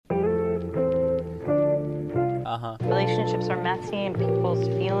relationships are messy and people's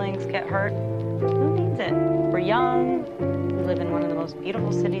feelings get hurt, who needs it? We're young, we live in one of the most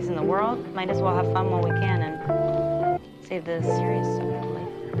beautiful cities in the world. Might as well have fun while we can and save the serious stuff for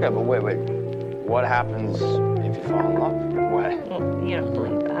later. Yeah, but wait. What happens if you fall in love? What? Well, you don't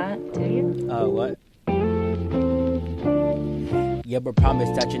believe that, do you? What? Yeah, but promise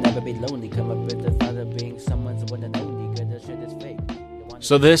that you'll never be lonely. Come up with the thought of being someone's one and only. Cause the shit is fake.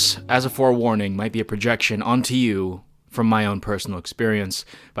 So this, as a forewarning, might be a projection onto you from my own personal experience,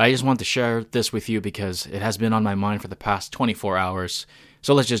 but I just want to share this with you because it has been on my mind for the past 24 hours.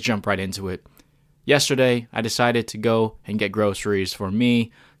 So let's just jump right into it. Yesterday, I decided to go and get groceries for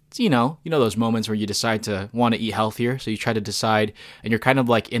me. You know those moments where you decide to want to eat healthier, so you try to decide, and you're kind of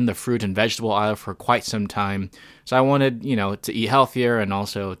like in the fruit and vegetable aisle for quite some time. So I wanted, to eat healthier and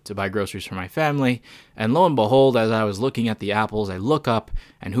also to buy groceries for my family. And lo and behold, as I was looking at the apples, I look up,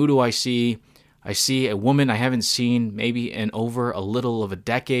 and who do I see? I see a woman I haven't seen maybe in over a little of a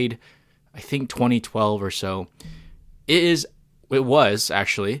decade, I think 2012 or so. It was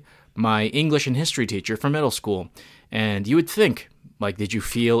actually my English and history teacher from middle school. And you would think, did you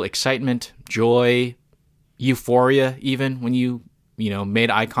feel excitement, joy, euphoria even when you made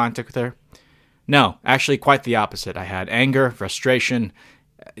eye contact with her? No, actually quite the opposite. I had anger, frustration,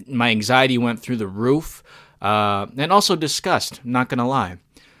 my anxiety went through the roof, and also disgust, not going to lie.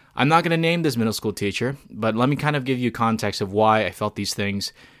 I'm not going to name this middle school teacher, but let me kind of give you context of why I felt these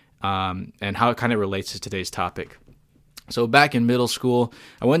things and how it kind of relates to today's topic. So back in middle school,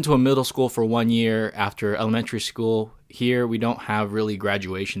 I went to a middle school for 1 year after elementary school. Here, we don't have really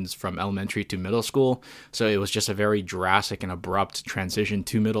graduations from elementary to middle school, so it was just a very drastic and abrupt transition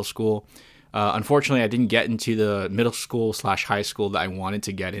to middle school. Unfortunately, I didn't get into the middle school / high school that I wanted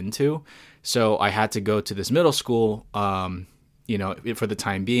to get into, so I had to go to this middle school, for the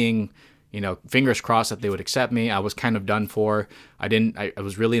time being. Fingers crossed that they would accept me. I was kind of done for. I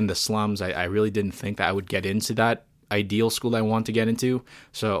was really in the slums. I really didn't think that I would get into that ideal school I want to get into,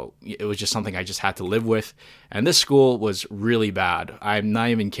 so it was just something I just had to live with. And this school was really bad. I'm not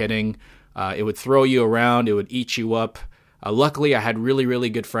even kidding. It would throw you around, it would eat you up. Luckily, I had really, really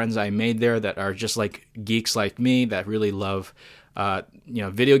good friends I made there that are just like geeks like me that really love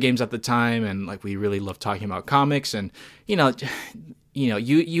video games at the time, and we really love talking about comics. And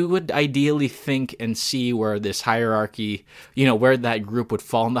you would ideally think and see where this hierarchy, where that group would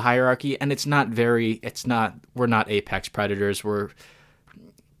fall in the hierarchy. And we're not apex predators. We're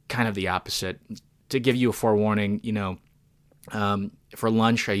kind of the opposite. To give you a forewarning, for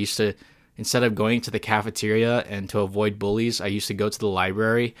lunch, I used to, instead of going to the cafeteria and to avoid bullies, I used to go to the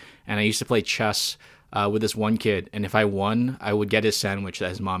library and I used to play chess with this one kid. And if I won, I would get his sandwich that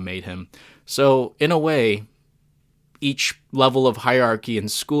his mom made him. So in a way, each level of hierarchy in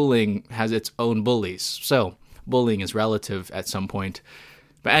schooling has its own bullies. So bullying is relative at some point.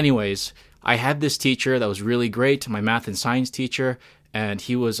 But anyways, I had this teacher that was really great, my math and science teacher, and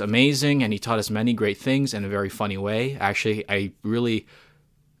he was amazing, and he taught us many great things in a very funny way. Actually, I really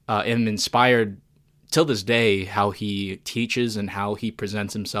am inspired till this day how he teaches and how he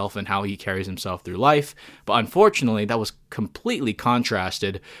presents himself and how he carries himself through life. But unfortunately, that was completely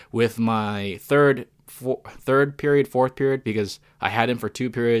contrasted with my fourth period, because I had him for 2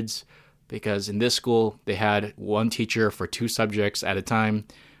 periods, because in this school they had one teacher for 2 subjects at a time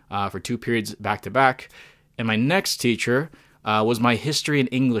for 2 periods back to back. And my next teacher was my history and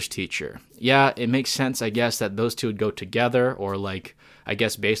English teacher. Yeah, it makes sense, I guess, that those two would go together, or I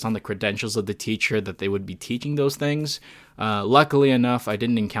guess based on the credentials of the teacher that they would be teaching those things. Luckily enough, I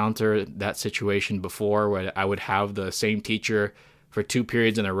didn't encounter that situation before where I would have the same teacher for 2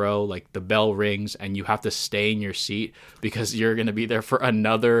 periods in a row, the bell rings and you have to stay in your seat because you're going to be there for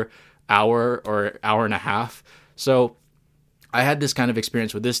another hour or hour and a half. So I had this kind of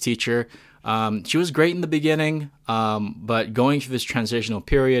experience with this teacher. She was great in the beginning, but going through this transitional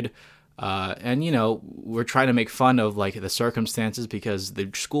period, and we're trying to make fun of the circumstances because the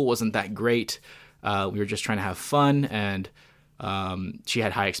school wasn't that great. We were just trying to have fun, and she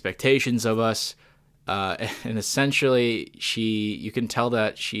had high expectations of us. And essentially, you can tell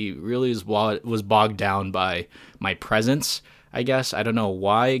that she really was bogged down by my presence, I guess. I don't know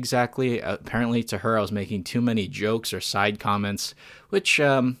why exactly. Apparently, to her, I was making too many jokes or side comments, which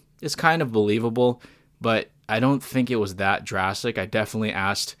is kind of believable, but I don't think it was that drastic. I definitely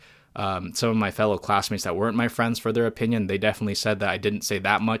asked some of my fellow classmates that weren't my friends for their opinion. They definitely said that I didn't say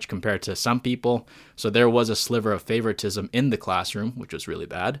that much compared to some people. So there was a sliver of favoritism in the classroom, which was really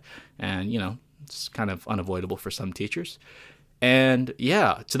bad. And, it's kind of unavoidable for some teachers. And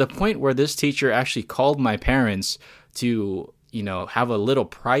yeah, to the point where this teacher actually called my parents to, have a little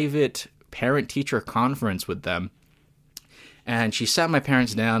private parent-teacher conference with them. And she sat my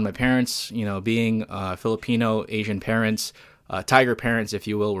parents down. My parents, being Filipino Asian parents, tiger parents, if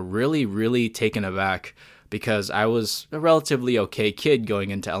you will, were really, really taken aback because I was a relatively okay kid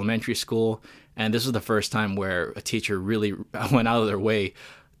going into elementary school. And this was the first time where a teacher really went out of their way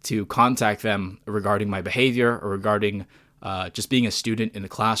to contact them regarding my behavior or regarding just being a student in the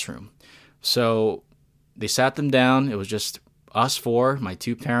classroom. So they sat them down. It was just us four, my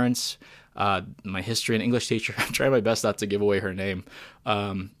two parents, my history and English teacher. I'm trying my best not to give away her name,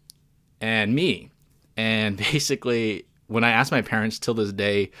 and me. And basically, when I asked my parents till this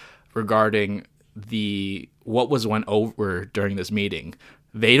day regarding what was went over during this meeting,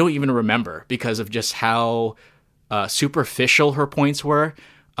 they don't even remember because of just how superficial her points were.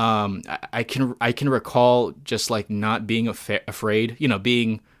 I can recall just like not being afraid,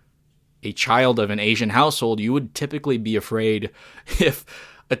 being a child of an Asian household. You would typically be afraid if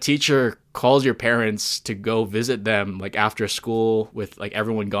a teacher calls your parents to go visit them like after school with like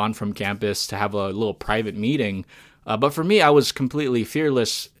everyone gone from campus to have a little private meeting. But for me, I was completely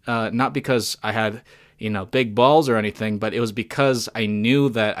fearless, not because I had big balls or anything, but it was because I knew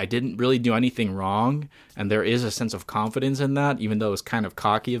that I didn't really do anything wrong. And there is a sense of confidence in that, even though it was kind of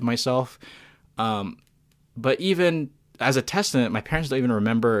cocky of myself. But even as a testament, my parents don't even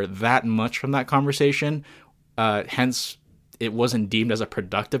remember that much from that conversation. Hence, it wasn't deemed as a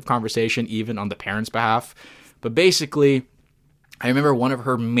productive conversation, even on the parents' behalf. But basically, I remember one of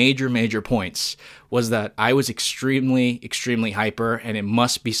her major points was that I was extremely, extremely hyper, and it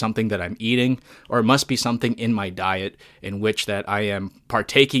must be something that I'm eating, or it must be something in my diet in which that I am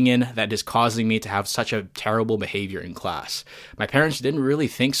partaking in that is causing me to have such a terrible behavior in class. My parents didn't really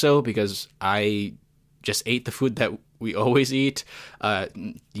think so because I just ate the food that we always eat,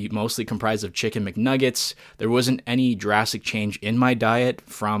 mostly comprised of chicken McNuggets. There wasn't any drastic change in my diet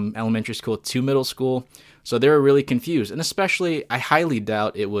from elementary school to middle school. So they were really confused. And especially, I highly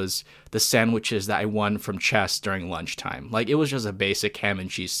doubt it was the sandwiches that I won from chess during lunchtime. Like, it was just a basic ham and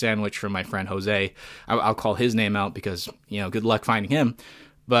cheese sandwich from my friend Jose. I'll call his name out because, good luck finding him.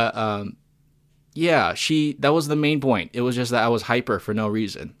 But, that was the main point. It was just that I was hyper for no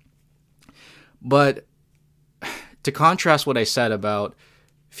reason. But to contrast what I said about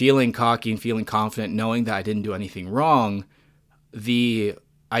feeling cocky and feeling confident, knowing that I didn't do anything wrong, the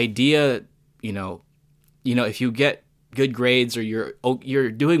idea, if you get good grades or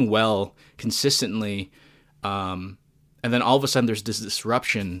you're doing well consistently, and then all of a sudden there's this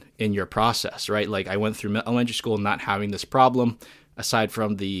disruption in your process, right? Like I went through elementary school not having this problem, aside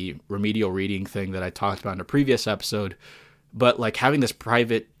from the remedial reading thing that I talked about in a previous episode, but like having this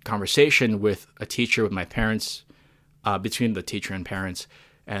private conversation with a teacher, with my parents, between the teacher and parents,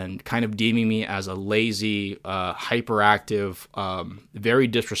 and kind of deeming me as a lazy, hyperactive, very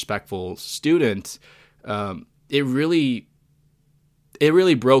disrespectful student, it really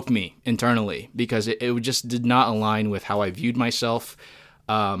broke me internally because it just did not align with how I viewed myself.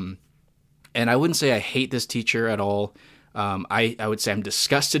 And I wouldn't say I hate this teacher at all. I would say I'm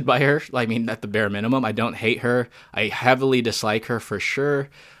disgusted by her. I mean, at the bare minimum, I don't hate her. I heavily dislike her for sure,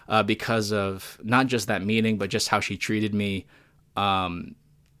 because of not just that meeting, but just how she treated me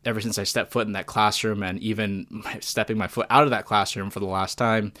ever since I stepped foot in that classroom, and even stepping my foot out of that classroom for the last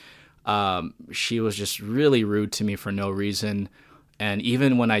time. She was just really rude to me for no reason. And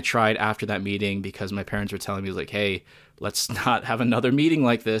even when I tried after that meeting, because my parents were telling me, like, hey, let's not have another meeting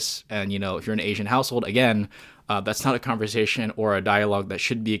like this. And, if you're an Asian household, again, that's not a conversation or a dialogue that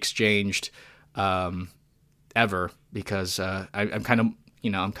should be exchanged ever, because I'm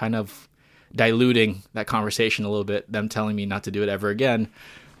kind of diluting that conversation a little bit, them telling me not to do it ever again.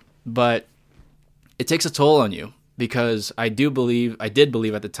 But it takes a toll on you, because I did believe at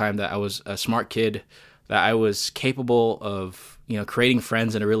the time that I was a smart kid, that I was capable of, creating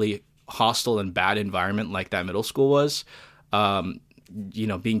friends in a really hostile and bad environment like that middle school was,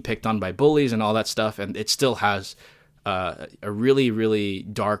 being picked on by bullies and all that stuff. And it still has a really, really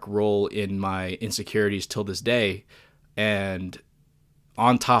dark role in my insecurities till this day. And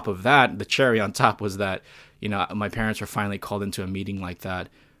on top of that, the cherry on top was that, my parents were finally called into a meeting like that.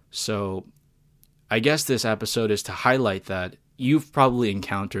 So I guess this episode is to highlight that you've probably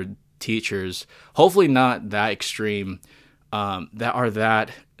encountered teachers, hopefully not that extreme,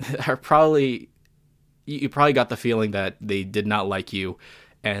 that are probably, you probably got the feeling that they did not like you,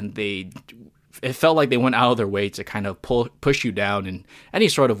 and it felt like they went out of their way to kind of push you down in any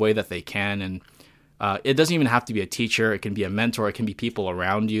sort of way that they can. And it doesn't even have to be a teacher. It can be a mentor. It can be people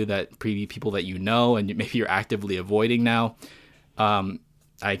around you, people that and maybe you're actively avoiding now.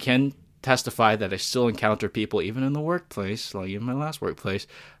 I can testify that I still encounter people, even in the workplace, like in my last workplace,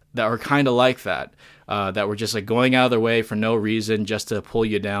 that were kind of like that. That were just like going out of their way for no reason, just to pull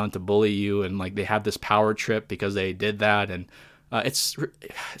you down, to bully you, and like they have this power trip because they did that, and it's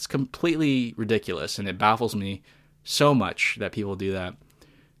completely ridiculous, and it baffles me so much that people do that.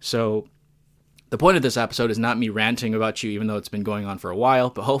 So the point of this episode is not me ranting about you, even though it's been going on for a while,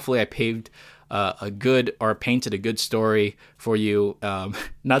 but hopefully I painted a good story for you,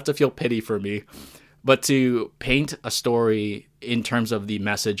 not to feel pity for me, but to paint a story in terms of the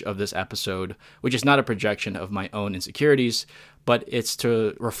message of this episode, which is not a projection of my own insecurities, but it's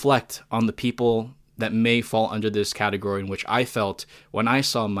to reflect on the people that may fall under this category in which I felt when I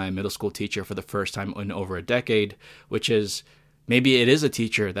saw my middle school teacher for the first time in over a decade, which is maybe it is a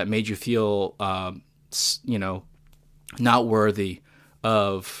teacher that made you feel, not worthy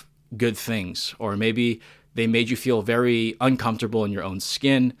of good things, or maybe they made you feel very uncomfortable in your own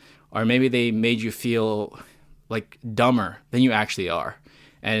skin, or maybe they made you feel like dumber than you actually are.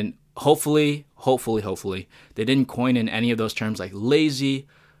 And hopefully, they didn't coin in any of those terms like lazy,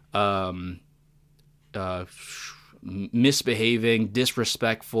 misbehaving,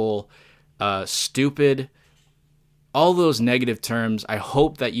 disrespectful, stupid, all those negative terms. I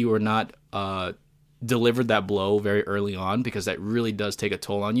hope that you were not delivered that blow very early on, because that really does take a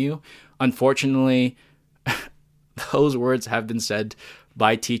toll on you. Unfortunately, those words have been said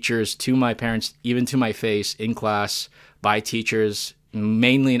by teachers to my parents, even to my face in class, by teachers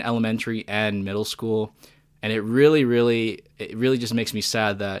mainly in elementary and middle school. And it really just makes me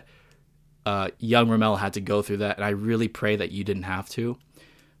sad that young Ramel had to go through that, and I really pray that you didn't have to.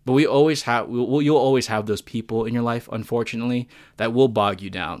 But you'll always have those people in your life, unfortunately, that will bog you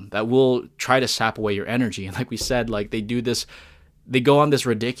down, that will try to sap away your energy. And like we said, like they go on this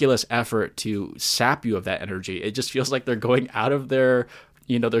ridiculous effort to sap you of that energy. It just feels like they're going out of their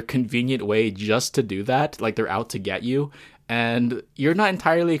convenient way just to do that, like they're out to get you. And you're not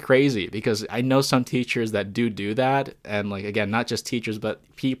entirely crazy, because I know some teachers that do that. And like, again, not just teachers, but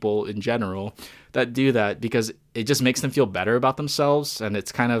people in general that do that because it just makes them feel better about themselves. And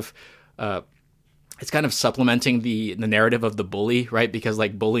it's kind of supplementing the narrative of the bully, right? Because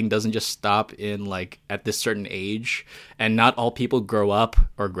like bullying doesn't just stop in like at this certain age, and not all people grow up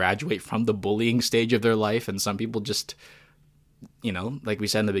or graduate from the bullying stage of their life. And some people just, like we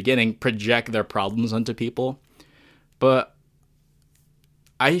said in the beginning, project their problems onto people. But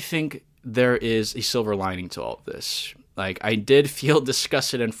I think there is a silver lining to all of this. Like, I did feel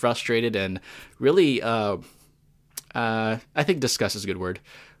disgusted and frustrated, and really, I think disgust is a good word.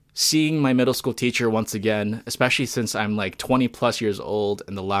 Seeing my middle school teacher once again, especially since I'm like 20 plus years old,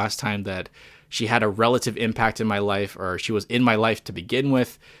 and the last time that she had a relative impact in my life, or she was in my life to begin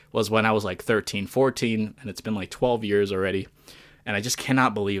with, was when I was like 13, 14, and it's been like 12 years already. And I just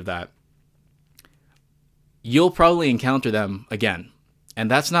cannot believe that. You'll probably encounter them again. And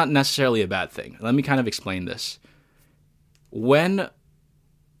that's not necessarily a bad thing. Let me kind of explain this. When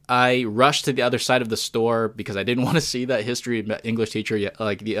I rushed to the other side of the store because I didn't want to see that history English teacher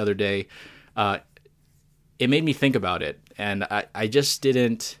like the other day, it made me think about it. And I just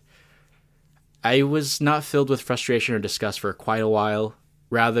didn't... I was not filled with frustration or disgust for quite a while.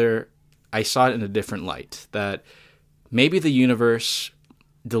 Rather, I saw it in a different light. That maybe the universe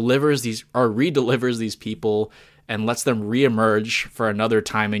delivers these, or redelivers these people, and lets them reemerge for another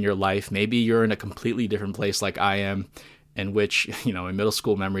time in your life. Maybe you're in a completely different place like I am, in which, my middle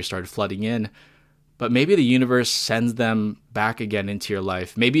school memories started flooding in. But maybe the universe sends them back again into your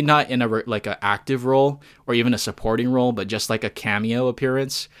life. Maybe not in an active role or even a supporting role, but just like a cameo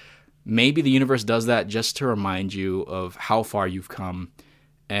appearance. Maybe the universe does that just to remind you of how far you've come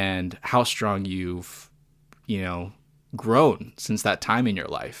and how strong you've, grown since that time in your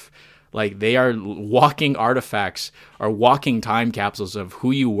life. Like, they are walking artifacts or walking time capsules of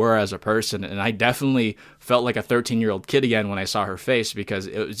who you were as a person. And I definitely felt like a 13-year-old kid again when I saw her face, because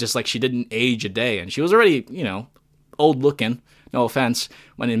it was just like she didn't age a day. And she was already, old looking, no offense,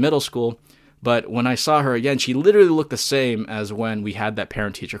 when in middle school. But when I saw her again, she literally looked the same as when we had that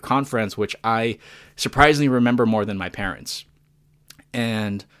parent-teacher conference, which I surprisingly remember more than my parents.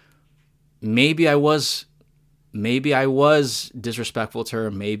 And maybe I was disrespectful to her.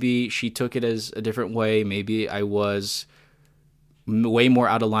 Maybe she took it as a different way. Maybe I was way more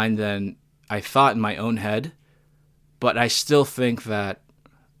out of line than I thought in my own head. But I still think that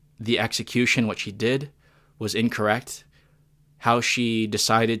the execution, what she did, was incorrect. How she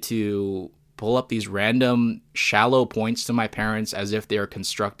decided to pull up these random shallow points to my parents as if they are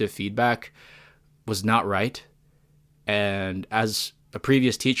constructive feedback was not right. And as a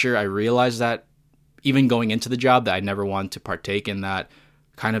previous teacher, I realized that even going into the job, that I never wanted to partake in that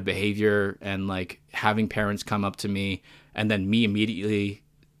kind of behavior, and like having parents come up to me and then me immediately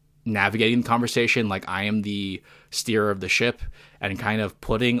navigating the conversation like I am the steerer of the ship, and kind of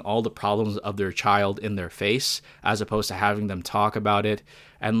putting all the problems of their child in their face, as opposed to having them talk about it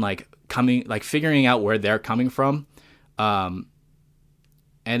and figuring out where they're coming from. And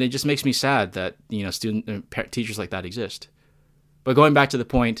it just makes me sad that, teachers like that exist. But going back to the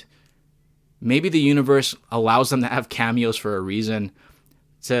point, maybe the universe allows them to have cameos for a reason,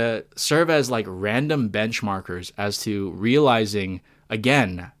 to serve as like random benchmarkers as to realizing,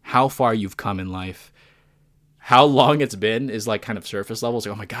 again, how far you've come in life. How long it's been is like kind of surface level. It's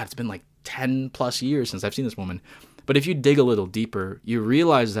like, oh my God, it's been like 10 plus years since I've seen this woman. But if you dig a little deeper, you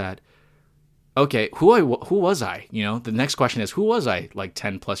realize that, okay, who was I? The next question is, who was I like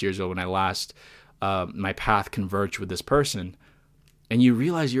 10 plus years ago when I last, my path converged with this person? And you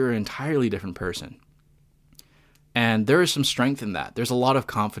realize you're an entirely different person. And there is some strength in that. There's a lot of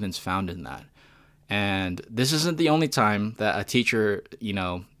confidence found in that. And this isn't the only time that a teacher,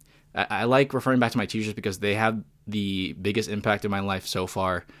 I like referring back to my teachers because they have the biggest impact in my life so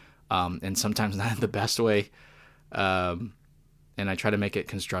far, and sometimes not in the best way. And I try to make it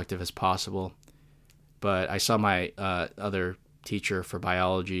constructive as possible. But I saw my other teacher for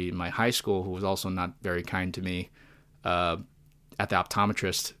biology in my high school, who was also not very kind to me, at the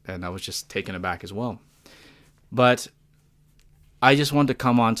optometrist, and I was just taken aback as well. But I just wanted to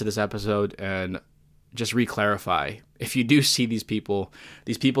come on to this episode and just re-clarify. If you do see these people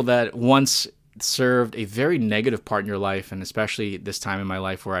that once served a very negative part in your life, and especially this time in my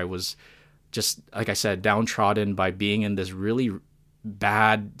life where I was just, like I said, downtrodden by being in this really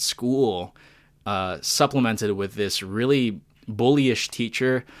bad school, supplemented with this really bullyish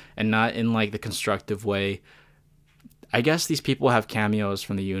teacher, and not in like the constructive way. I guess these people have cameos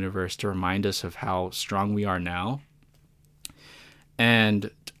from the universe to remind us of how strong we are now. And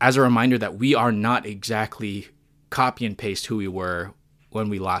as a reminder that we are not exactly copy and paste who we were when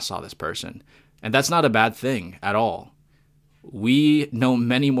we last saw this person. And that's not a bad thing at all. We know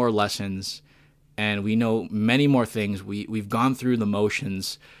many more lessons, and we know many more things. We've gone through the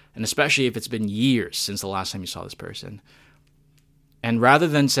motions, and especially if it's been years since the last time you saw this person. And rather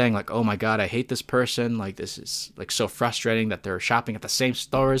than saying like, oh my God, I hate this person, like this is like so frustrating that they're shopping at the same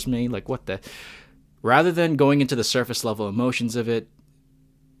store as me, like what the... Rather than going into the surface level emotions of it,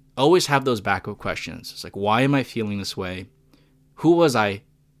 always have those backup questions. It's like, why am I feeling this way? Who was I?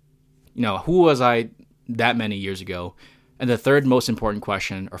 Who was I that many years ago? And the third most important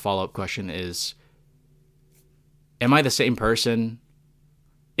question or follow-up question is, am I the same person?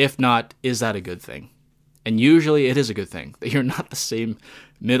 If not, is that a good thing? And usually it is a good thing that you're not the same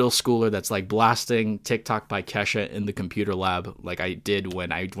middle schooler that's like blasting TikTok by Kesha in the computer lab like I did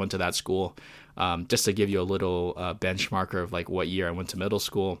when I went to that school. Just to give you a little benchmarker of like what year I went to middle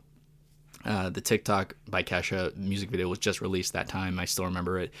school. The TikTok by Kesha music video was just released that time. I still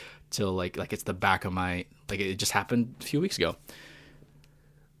remember it till like it's the back of my, like it just happened a few weeks ago.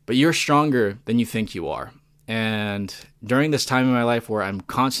 But you're stronger than you think you are. And during this time in my life where I'm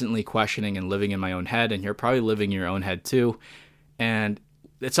constantly questioning and living in my own head, and you're probably living in your own head too, and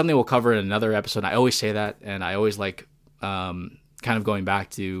it's something we'll cover in another episode. I always say that, and I always like kind of going back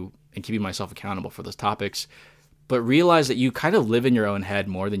to and keeping myself accountable for those topics. But realize that you kind of live in your own head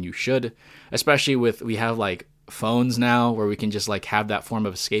more than you should, especially we have like phones now where we can just like have that form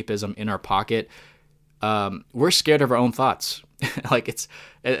of escapism in our pocket. We're scared of our own thoughts. Like it's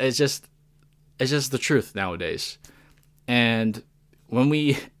just the truth nowadays. And when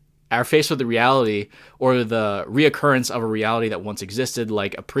we are faced with the reality or the reoccurrence of a reality that once existed,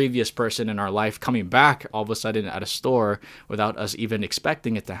 like a previous person in our life coming back all of a sudden at a store without us even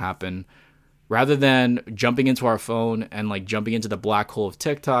expecting it to happen, rather than jumping into our phone and like jumping into the black hole of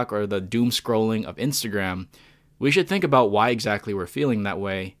TikTok or the doom scrolling of Instagram, we should think about why exactly we're feeling that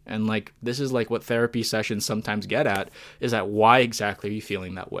way. And like, this is like what therapy sessions sometimes get at, is that why exactly are you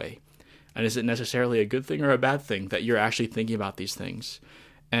feeling that way? And is it necessarily a good thing or a bad thing that you're actually thinking about these things?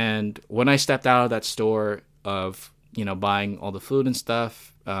 And when I stepped out of that store of, buying all the food and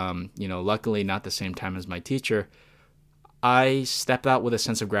stuff, luckily not the same time as my teacher, I stepped out with a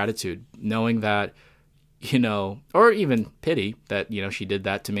sense of gratitude, knowing that, or even pity that, she did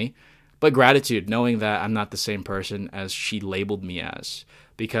that to me, but gratitude, knowing that I'm not the same person as she labeled me as.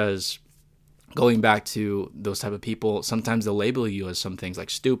 Because going back to those type of people, sometimes they'll label you as some things like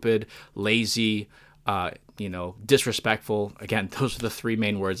stupid, lazy, disrespectful. Again, those are the three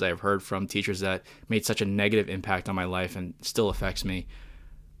main words I've heard from teachers that made such a negative impact on my life and still affects me.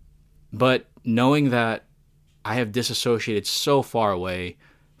 But knowing that I have disassociated so far away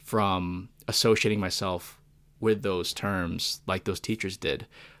from associating myself with those terms like those teachers did,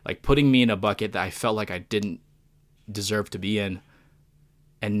 like putting me in a bucket that I felt like I didn't deserve to be in,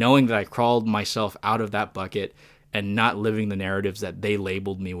 And knowing that I crawled myself out of that bucket and not living the narratives that they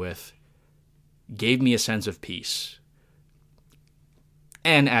labeled me with gave me a sense of peace.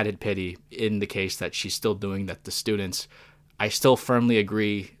 And added pity in the case that she's still doing that to students. I still firmly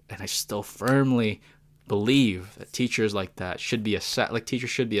agree, and I still firmly believe that teachers like that should be assessed. Like teachers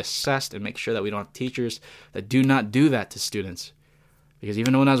should be assessed, and make sure that we don't have teachers that do not do that to students. Because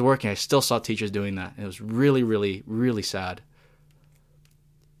even when I was working, I still saw teachers doing that. And it was really, really, really sad.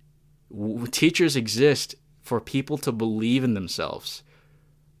 Teachers exist for people to believe in themselves,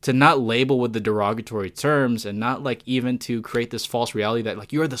 to not label with the derogatory terms, and not like even to create this false reality that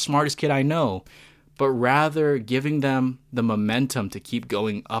like you're the smartest kid I know, but rather giving them the momentum to keep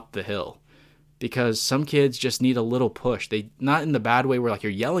going up the hill. Because some kids just need a little push. They, not in the bad way where like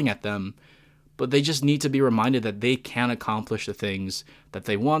you're yelling at them, but they just need to be reminded that they can accomplish the things that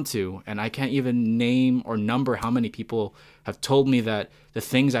they want to. And I can't even name or number how many people have told me that the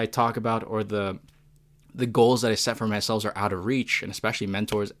things I talk about or the goals that I set for myself are out of reach, and especially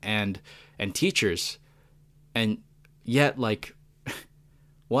mentors and teachers. And yet, like,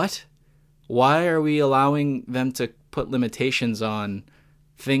 what? Why are we allowing them to put limitations on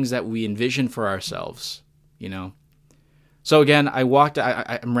things that we envision for ourselves, you know? So again,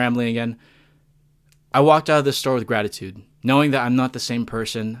 I'm rambling again. I walked out of this store with gratitude, knowing that I'm not the same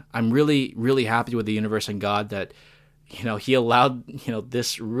person. I'm really, really happy with the universe and God that, you know, he allowed, you know,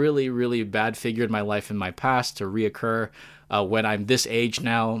 this really, really bad figure in my life in my past to reoccur when I'm this age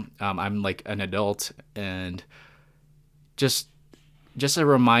now. I'm like an adult, and just a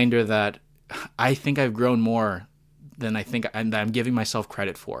reminder that I think I've grown more than I think I'm giving myself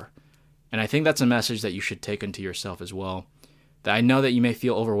credit for. And I think that's a message that you should take into yourself as well. That I know that you may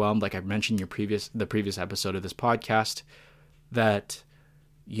feel overwhelmed, like I mentioned in the previous episode of this podcast, that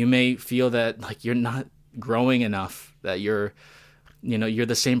you may feel that like you're not growing enough, that you're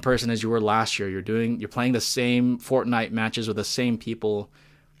the same person as you were last year. You're playing the same Fortnite matches with the same people,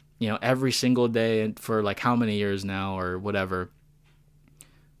 you know, every single day and for like how many years now or whatever.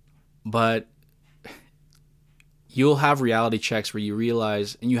 But you'll have reality checks where you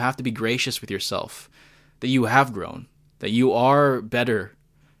realize, and you have to be gracious with yourself, that you have grown, that you are better,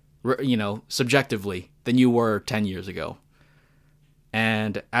 you know, subjectively than you were 10 years ago.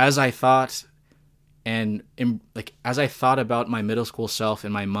 And as I thought about my middle school self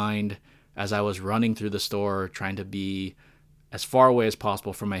in my mind, as I was running through the store trying to be as far away as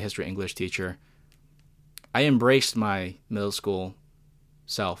possible from my history English teacher, I embraced my middle school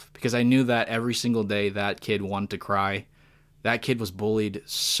self, because I knew that every single day that kid wanted to cry. That kid was bullied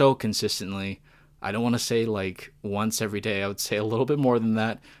so consistently. I don't want to say like once every day. I would say a little bit more than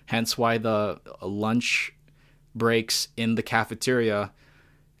that. Hence why the lunch breaks in the cafeteria.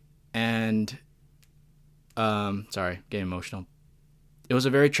 And sorry, getting emotional. It was a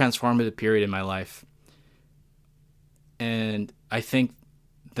very transformative period in my life. And I think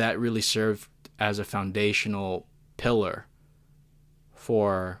that really served as a foundational pillar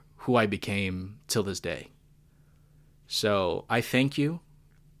for who I became till this day. So I thank you,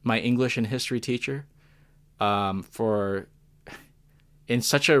 my English and history teacher, for, in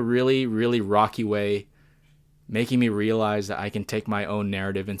such a really, really rocky way, making me realize that I can take my own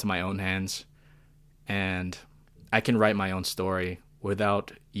narrative into my own hands, and I can write my own story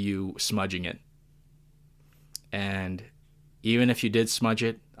without you smudging it. And even if you did smudge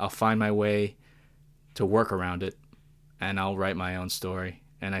it, I'll find my way to work around it, and I'll write my own story,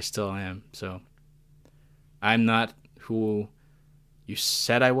 and I still am. So I'm not who you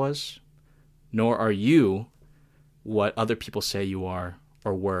said I was, nor are you what other people say you are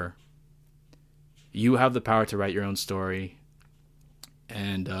or were. You have the power to write your own story.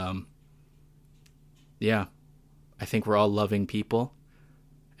 And yeah, I think we're all loving people,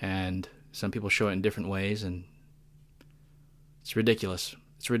 and some people show it in different ways, and it's ridiculous.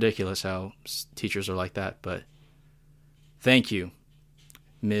 It's ridiculous how teachers are like that. But thank you,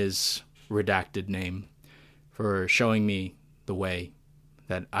 Ms. Redacted Name, for showing me the way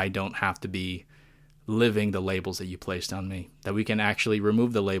that I don't have to be living the labels that you placed on me, that we can actually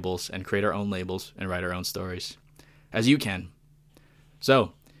remove the labels and create our own labels and write our own stories, as you can.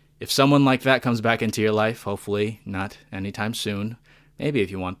 So, if someone like that comes back into your life, hopefully not anytime soon, maybe if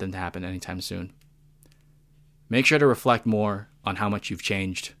you want them to happen anytime soon, make sure to reflect more on how much you've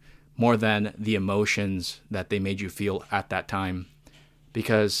changed, more than the emotions that they made you feel at that time,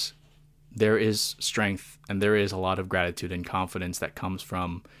 because there is strength and there is a lot of gratitude and confidence that comes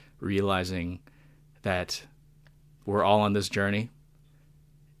from realizing that we're all on this journey,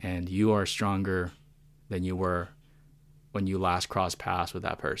 and you are stronger than you were when you last crossed paths with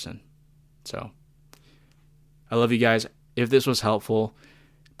that person. So I love you guys. If this was helpful,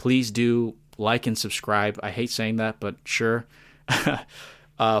 Please do like and subscribe. I hate saying that, but sure.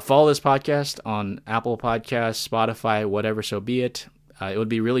 Follow this podcast on Apple Podcasts, Spotify, whatever, so be it. It would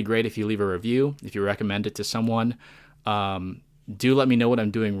be really great if you leave a review, if you recommend it to someone. Do let me know what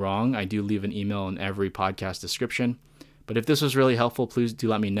I'm doing wrong. I do leave an email in every podcast description. But if this was really helpful, please do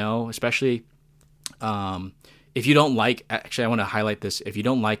let me know, especially if you don't like, actually I want to highlight this, if you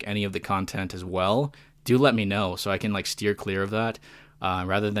don't like any of the content as well, do let me know so I can like steer clear of that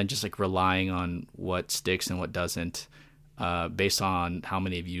rather than just like relying on what sticks and what doesn't based on how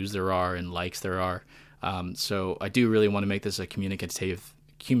many views there are and likes there are. So I do really want to make this a communicative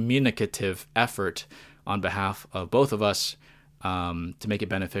effort on behalf of both of us to make it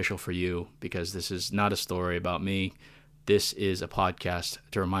beneficial for you, because this is not a story about me. This is a podcast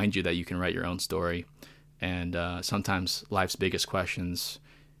to remind you that you can write your own story. And sometimes life's biggest questions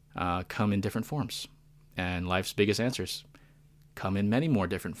come in different forms. And life's biggest answers come in many more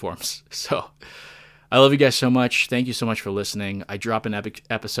different forms. So I love you guys so much. Thank you so much for listening. I drop an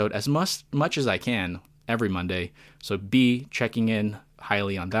episode as much as I can every Monday. So be checking in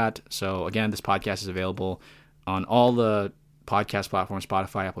highly on that. So again, this podcast is available on all the podcast platforms,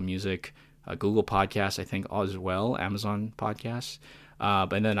 Spotify, Apple Music, Google Podcasts, I think as well, Amazon Podcasts.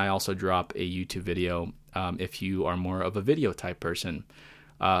 And then I also drop a YouTube video if you are more of a video type person.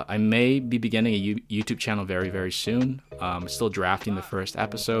 I may be beginning a YouTube channel very, very soon. Still drafting the first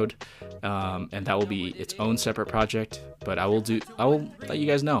episode, and that will be its own separate project. But I will let you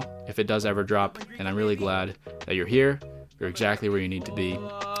guys know if it does ever drop. And I'm really glad that you're here. You're exactly where you need to be. And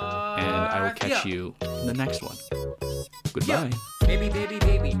I will catch you in the next one. Goodbye. Baby, baby,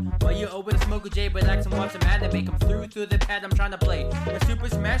 baby. While you open smoke a J, relax and watch some anime. Come through the pad I'm trying to play. The Super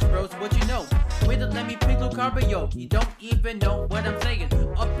Smash Bros, what you know? Wait to let me pick Luke yo. You don't even know what I'm saying.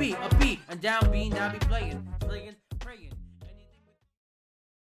 Up B, and down B, now be playing, praying.